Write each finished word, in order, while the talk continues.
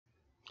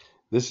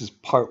This is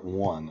part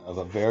one of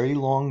a very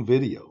long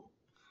video.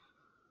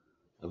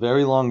 A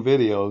very long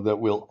video that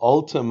will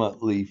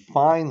ultimately,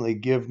 finally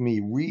give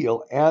me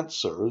real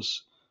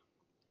answers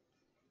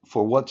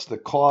for what's the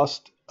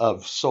cost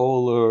of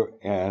solar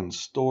and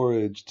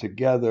storage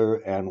together,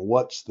 and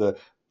what's the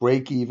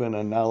break-even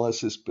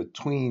analysis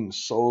between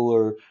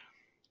solar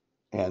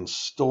and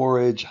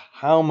storage.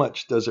 How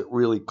much does it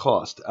really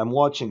cost? I'm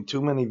watching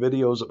too many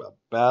videos about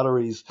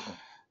batteries.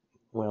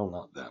 Well,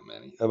 not that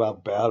many,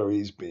 about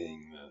batteries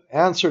being the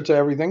answer to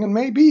everything, and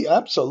maybe,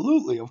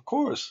 absolutely, of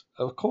course.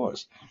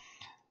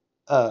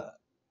 If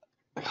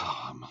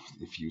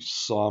you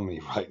saw me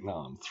right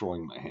now, I'm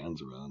throwing my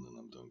hands around and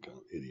I'm doing kind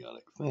of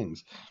idiotic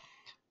things.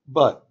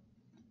 But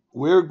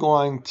we're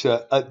going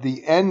to, at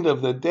the end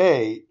of the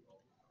day,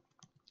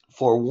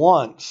 for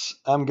once,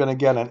 I'm going to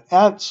get an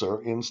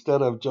answer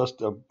instead of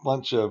just a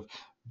bunch of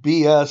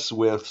BS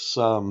with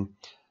some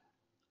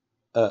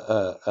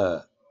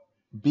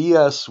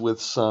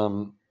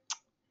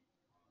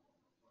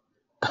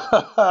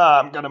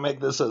I'm going to make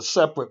this a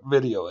separate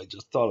video. I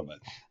just thought about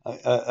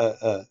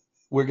it.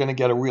 We're going to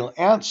get a real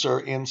answer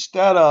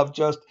instead of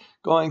just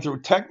going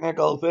through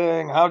technical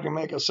thing. How do you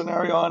make a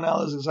scenario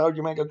analysis? How do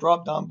you make a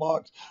drop-down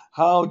box?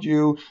 How do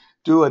you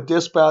do a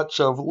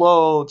dispatch of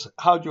loads?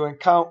 How do you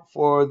account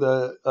for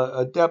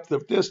the depth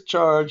of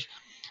discharge?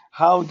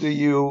 How do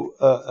you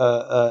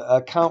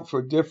account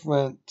for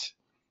different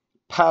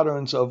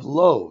patterns of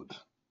load?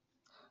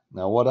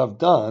 Now, what I've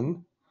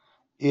done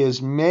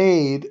is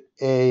made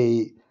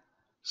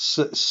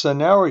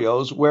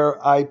scenarios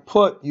where I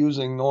put,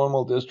 using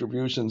normal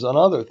distributions and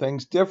other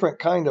things, different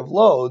kind of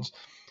loads,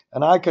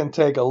 and I can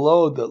take a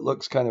load that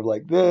looks kind of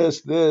like this,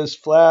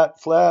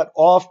 flat,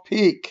 off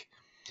peak,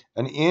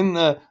 and in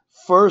the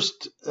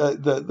first,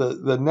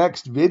 the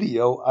next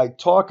video, I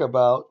talk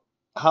about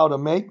how to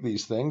make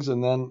these things,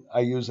 and then I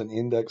use an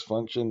index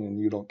function,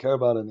 and you don't care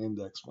about an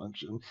index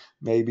function,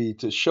 maybe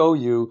to show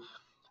you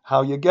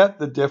how you get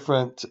the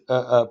different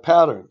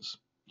patterns.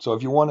 So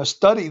if you want to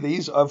study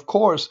these, of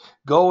course,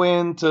 go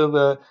into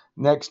the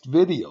next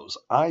videos.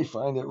 I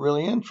find it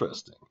really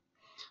interesting.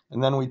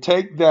 And then we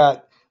take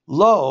that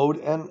load,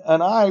 and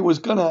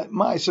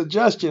my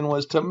suggestion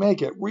was to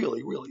make it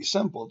really, really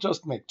simple.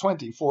 Just make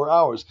 24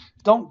 hours.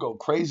 Don't go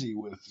crazy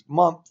with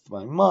month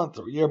by month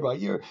or year by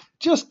year.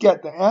 Just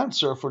get the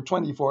answer for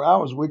 24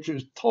 hours, which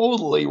is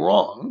totally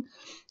wrong.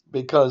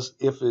 Because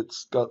if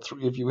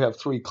you have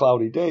 3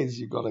 cloudy days,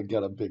 you've got to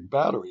get a big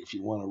battery if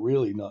you want to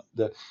really not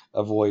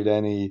avoid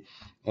any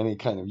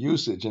kind of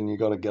usage, and you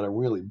got to get a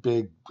really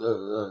big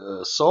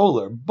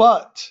solar.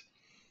 But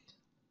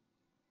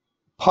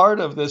part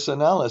of this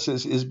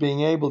analysis is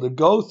being able to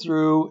go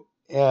through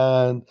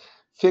and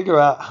figure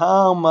out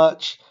how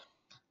much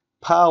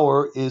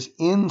power is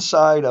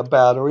inside a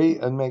battery,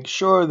 and make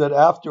sure that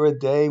after a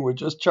day, we're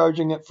just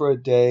charging it for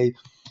a day,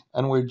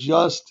 and we're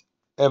just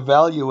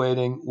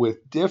evaluating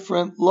with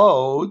different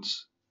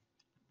loads.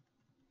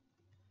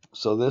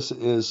 So this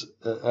is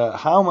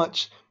how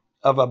much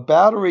of a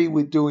battery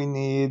do we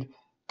need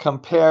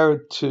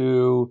compared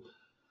to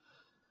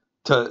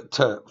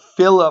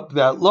fill up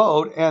that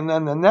load. And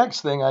then the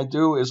next thing I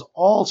do is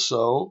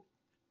also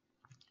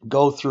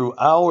go through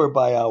hour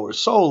by hour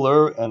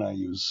solar, and I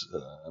use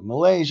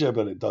Malaysia,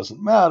 but it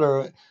doesn't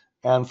matter.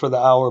 And for the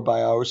hour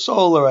by hour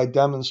solar, I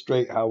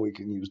demonstrate how we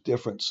can use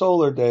different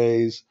solar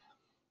days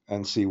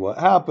and see what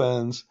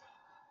happens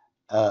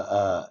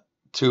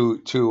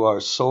to our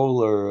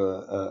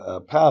solar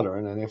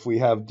pattern. And if we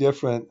have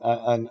different,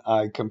 and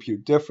I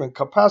compute different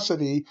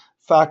capacity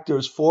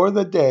factors for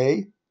the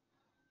day.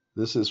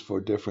 This is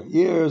for different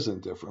years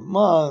and different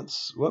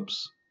months.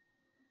 Whoops.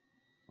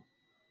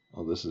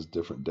 Oh, this is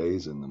different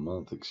days in the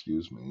month,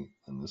 excuse me.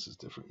 And this is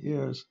different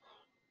years.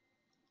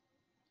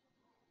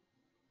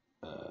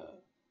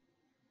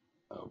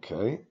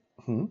 Okay.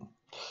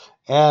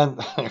 And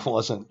it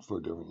wasn't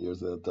for different years.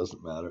 That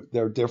doesn't matter.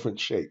 They're different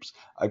shapes.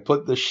 I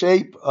put the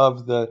shape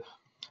of the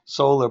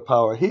solar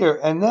power here,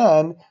 and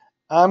then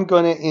I'm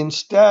going to,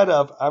 instead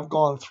of, I've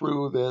gone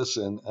through this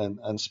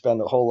and spend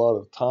a whole lot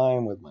of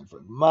time with my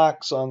friend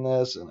Max on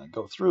this, and I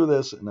go through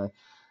this, and I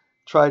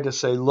try to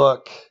say,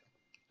 look,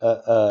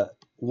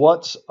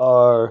 what's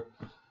our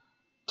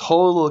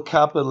total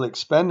capital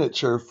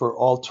expenditure for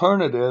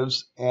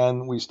alternatives?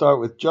 And we start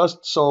with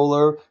just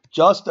solar,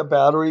 just a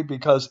battery,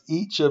 because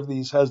each of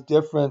these has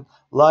different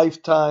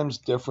lifetimes,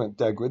 different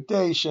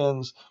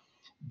degradations,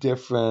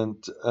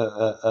 different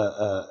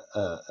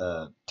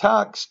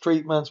tax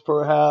treatments,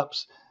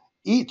 perhaps.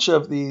 Each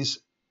of these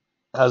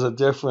has a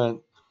different,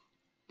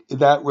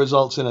 that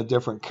results in a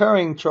different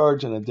carrying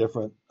charge and a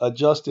different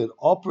adjusted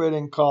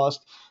operating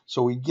cost.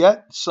 So we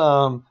get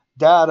some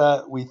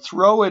data, we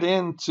throw it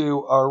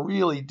into our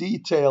really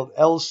detailed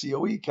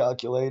LCOE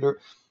calculator,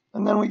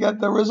 and then we get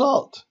the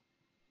result.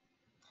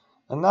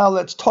 And now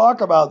let's talk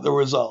about the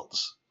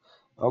results.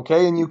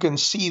 Okay, and you can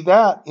see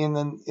that in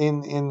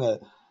the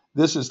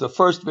this is the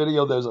first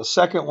video. There's a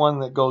second one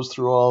that goes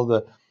through all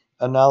the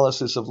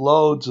analysis of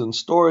loads and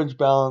storage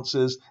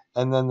balances,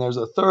 And then there's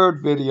a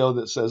third video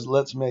that says,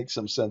 let's make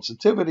some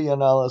sensitivity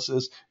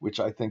analysis, which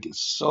I think is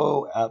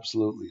so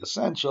absolutely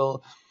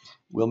essential.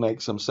 We'll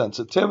make some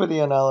sensitivity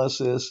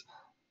analysis,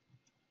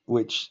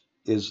 which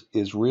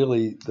is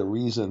really the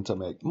reason to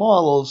make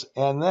models.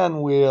 And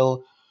then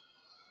we'll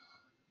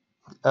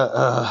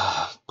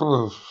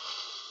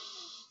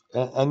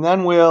and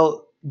then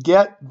we'll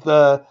get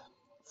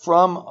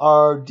from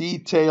our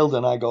detailed,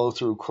 and I go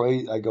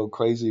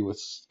crazy with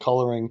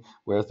coloring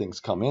where things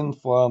come in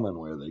from and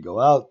where they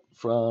go out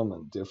from,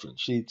 and different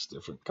sheets,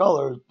 different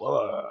colors,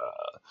 blah.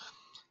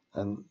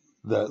 And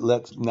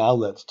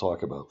let's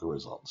talk about the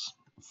results.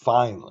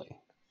 Finally,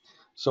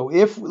 so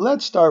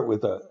let's start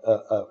with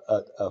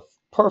a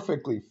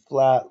perfectly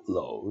flat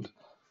load,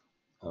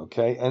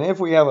 okay? And if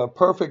we have a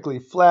perfectly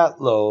flat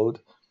load,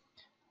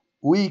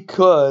 we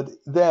could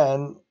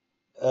then,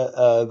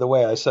 the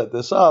way I set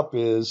this up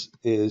is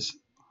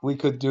we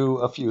could do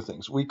a few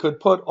things. We could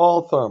put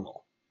all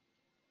thermal.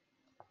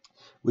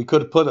 We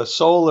could put a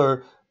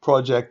solar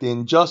project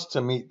in just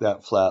to meet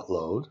that flat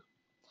load.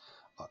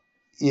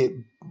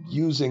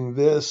 Using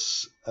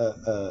this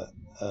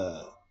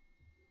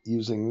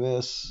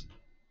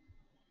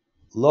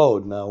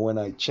load. Now, when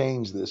I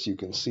change this, you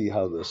can see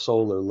how the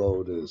solar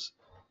load is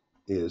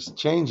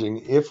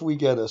changing. If we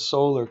get a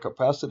solar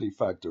capacity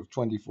factor of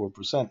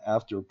 24%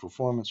 after a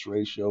performance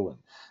ratio and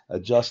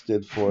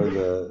adjusted for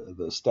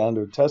the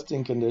standard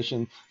testing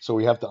condition, so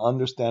we have to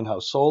understand how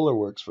solar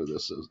works for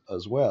this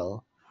as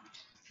well,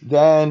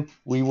 then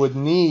we would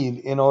need,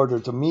 in order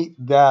to meet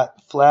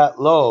that flat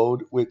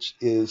load, which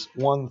is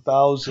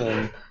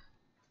 1,000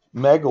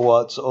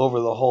 megawatts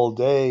over the whole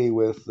day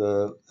with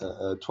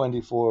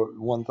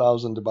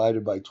 1,000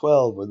 divided by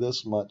 12, or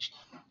this much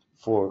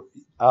for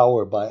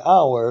hour by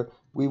hour,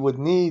 we would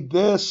need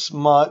this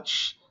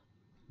much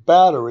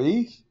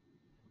battery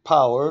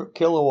power,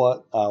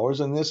 kilowatt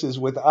hours, and this is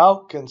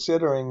without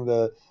considering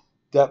the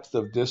depth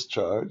of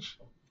discharge.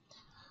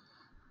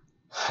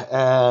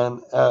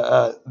 And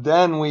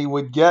then we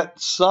would get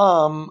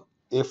some,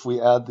 if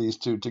we add these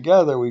two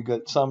together, we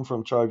get some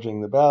from charging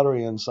the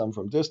battery and some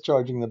from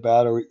discharging the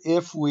battery.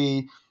 If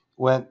we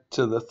went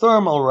to the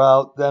thermal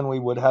route, then we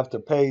would have to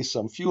pay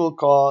some fuel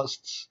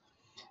costs,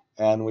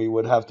 and we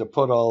would have to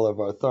put all of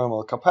our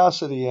thermal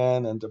capacity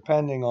in, and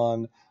depending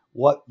on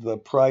what the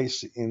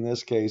price, in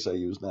this case I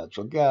use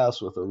natural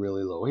gas with a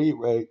really low heat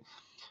rate,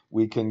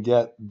 we can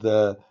get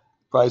the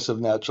price of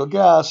natural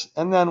gas,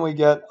 and then we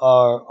get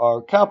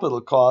our capital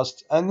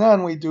costs, and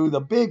then we do the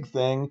big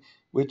thing,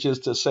 which is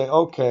to say,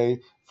 okay,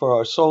 for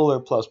our solar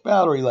plus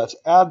battery, let's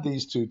add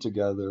these two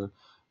together.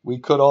 We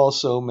could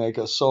also make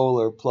a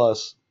solar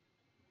plus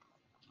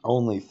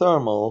only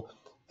thermal,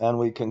 and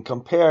we can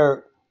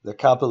compare the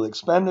capital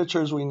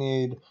expenditures we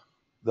need,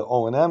 the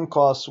O&M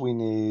costs we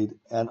need,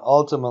 and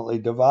ultimately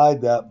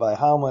divide that by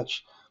how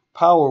much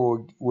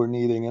power we're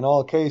needing in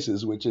all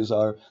cases, which is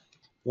our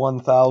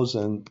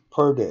 1,000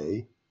 per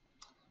day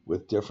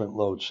with different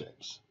load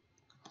shapes.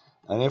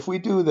 And if we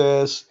do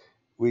this,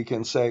 we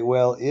can say,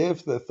 well,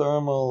 if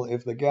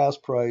the gas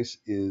price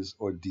is,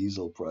 or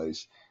diesel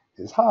price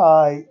is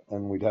high,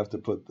 and we'd have to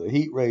put the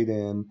heat rate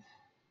in,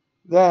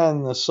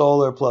 then the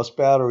solar plus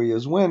battery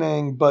is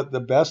winning, but the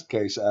best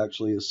case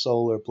actually is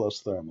solar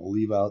plus thermal.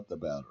 Leave out the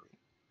battery.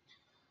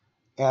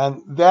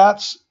 And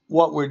that's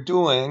what we're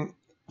doing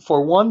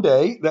for one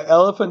day. The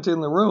elephant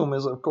in the room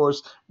is, of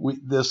course,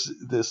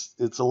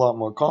 it's a lot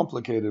more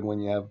complicated when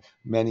you have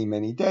many,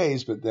 many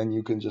days, but then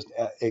you can just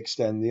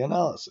extend the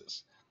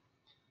analysis.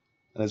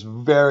 And it's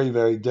very,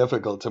 very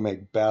difficult to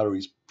make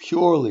batteries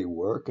purely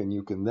work, and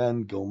you can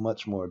then go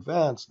much more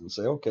advanced and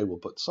say, okay, we'll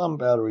put some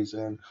batteries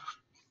in,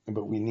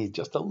 but we need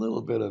just a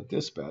little bit of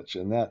dispatch,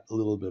 and that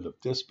little bit of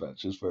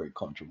dispatch is very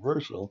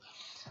controversial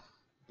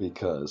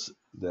because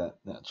that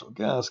natural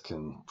gas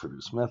can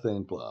produce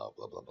methane, blah,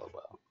 blah, blah, blah,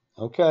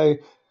 blah. Okay,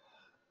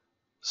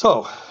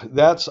 so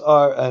that's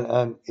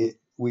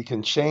we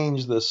can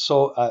change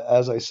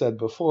as I said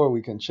before,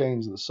 we can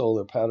change the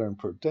solar pattern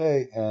per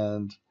day,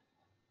 and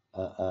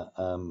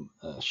I'm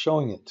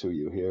showing it to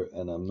you here,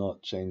 and I'm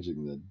not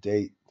changing the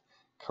date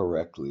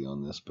correctly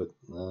on this, but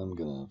I'm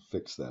going to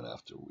fix that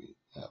after we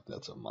have.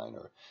 That's a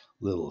minor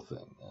little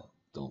thing.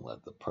 Don't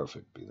let the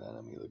perfect be the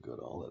enemy of the good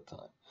all the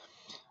time.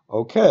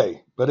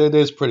 Okay, but it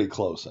is pretty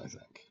close, I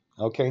think.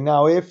 Okay,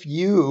 now if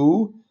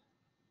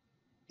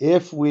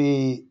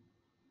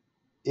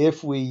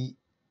we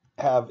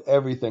have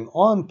everything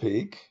on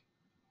peak,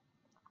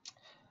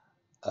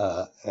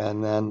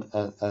 and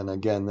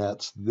again,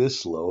 that's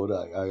this load.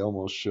 I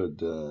almost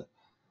should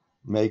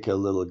make a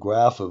little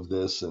graph of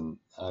this, and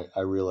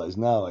I realize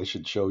now I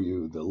should show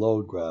you the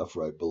load graph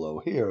right below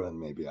here, and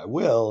maybe I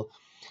will.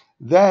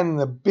 Then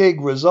the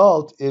big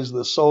result is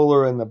the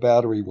solar and the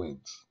battery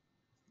wins.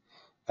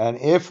 And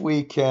if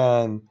we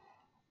can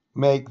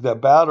make the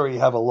battery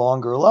have a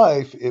longer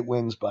life, it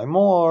wins by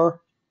more.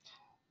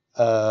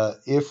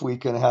 If we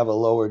can have a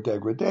lower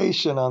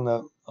degradation on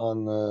the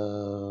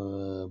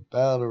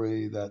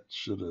battery, that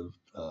should have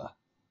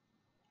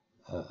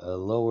a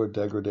lower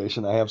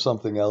degradation. I have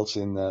something else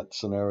in that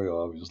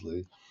scenario,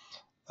 obviously.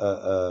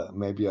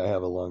 maybe I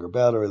have a longer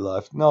battery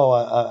life. No,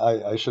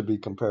 I should be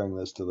comparing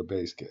this to the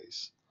base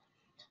case.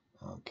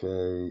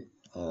 Okay,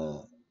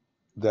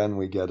 then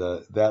we get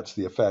that's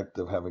the effect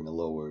of having a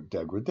lower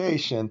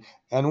degradation,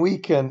 and we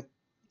can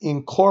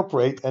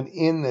incorporate, and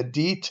in the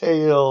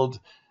detailed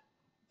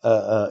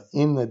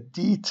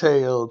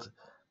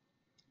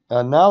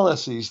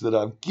analyses that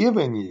I've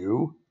given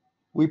you,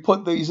 we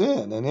put these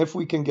in, and if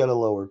we can get a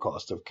lower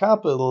cost of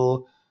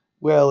capital,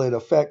 well, it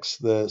affects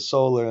the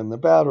solar and the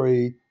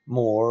battery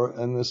more,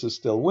 and this is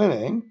still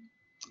winning.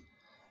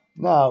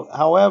 Now,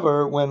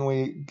 however, when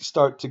we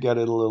start to get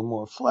it a little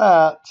more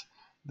flat,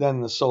 then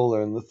the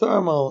solar and the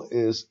thermal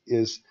is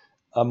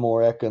a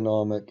more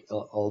economic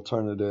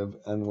alternative,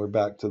 and we're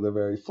back to the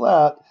very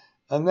flat.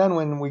 And then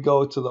when we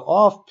go to the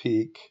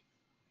off-peak,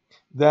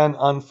 then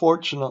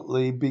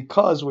unfortunately,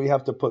 because we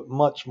have to put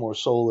much more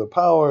solar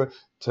power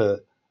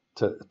to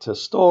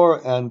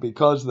store, and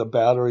because the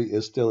battery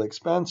is still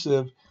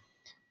expensive,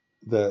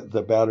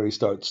 the battery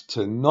starts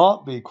to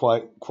not be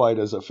quite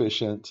as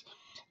efficient.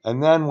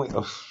 And then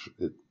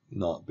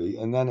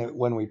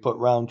when we put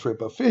round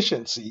trip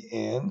efficiency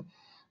in,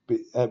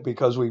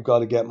 because we've got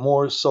to get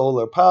more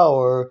solar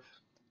power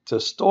to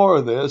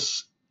store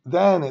this,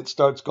 then it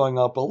starts going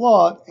up a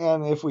lot.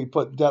 And if we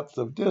put depth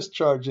of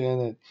discharge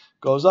in, it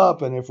goes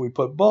up. And if we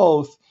put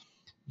both,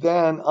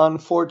 then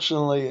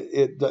unfortunately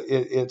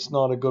it's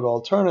not a good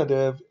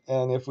alternative.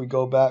 And if we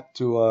go back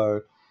to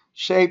our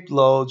shaped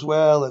loads,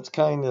 well, it's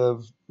kind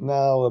of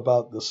now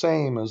about the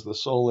same as the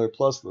solar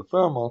plus the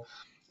thermal.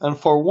 And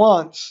for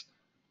once,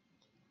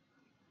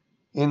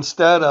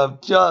 instead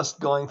of just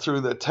going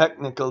through the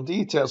technical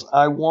details,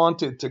 I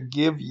wanted to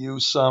give you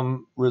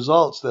some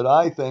results that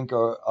I think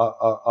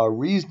are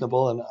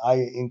reasonable, and I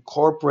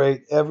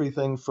incorporate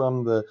everything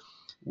from the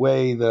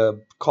way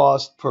the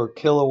cost per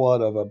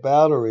kilowatt of a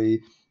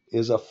battery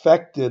is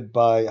affected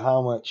by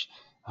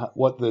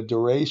what the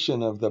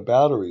duration of the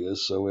battery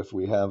is. So if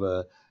we have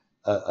a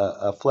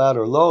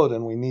flatter load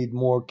and we need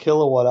more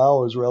kilowatt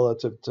hours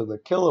relative to the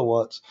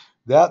kilowatts,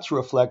 that's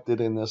reflected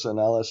in this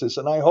analysis,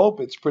 and I hope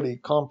it's pretty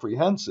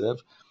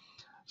comprehensive.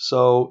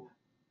 So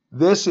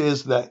this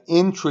is the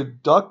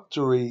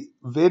introductory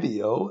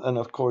video, and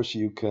of course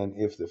you can,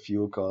 if the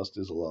fuel cost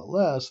is a lot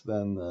less,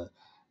 then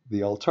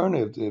the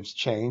alternatives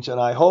change, and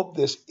I hope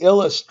this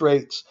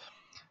illustrates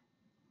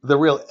the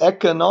real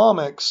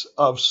economics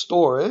of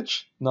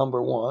storage, number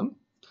one.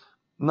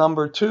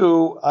 Number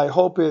two, I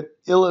hope it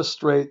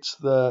illustrates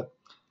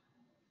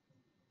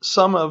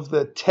some of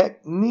the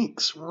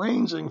techniques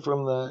ranging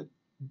from the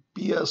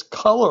BS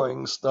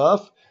coloring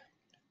stuff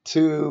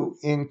to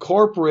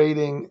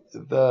incorporating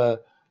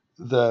the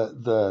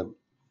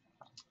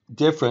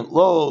different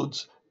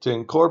loads,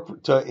 to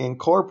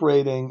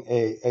incorporating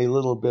a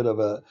little bit of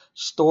a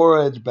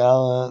storage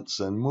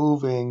balance and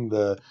moving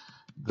the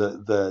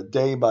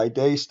day by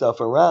day stuff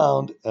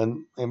around,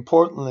 and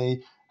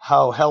importantly,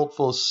 how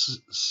helpful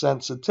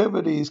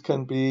sensitivities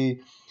can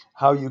be,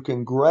 how you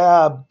can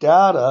grab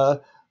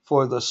data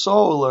for the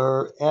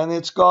solar, and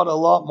it's got a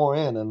lot more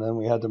in. And then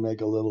we had to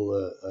make a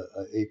little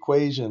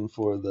equation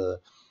for the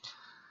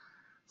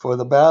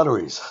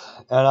batteries.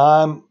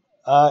 And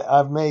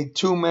I've made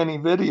too many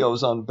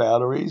videos on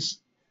batteries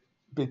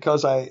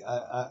because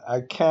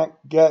I can't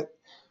get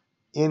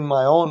in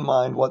my own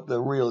mind what the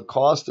real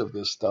cost of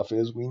this stuff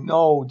is. We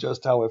know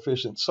just how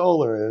efficient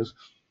solar is.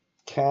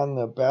 Can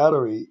the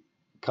battery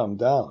come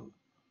down?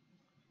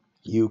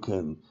 You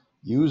can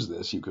use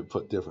this. You could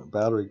put different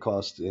battery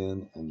costs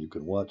in, and you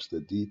can watch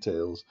the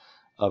details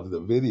of the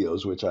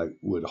videos, which I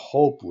would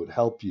hope would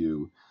help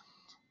you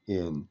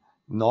in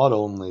not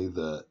only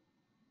the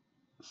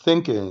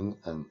thinking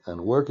and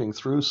working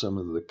through some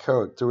of the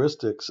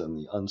characteristics and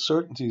the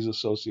uncertainties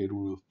associated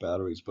with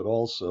batteries, but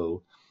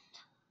also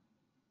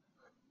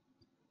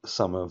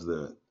some of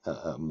the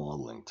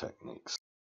modeling techniques.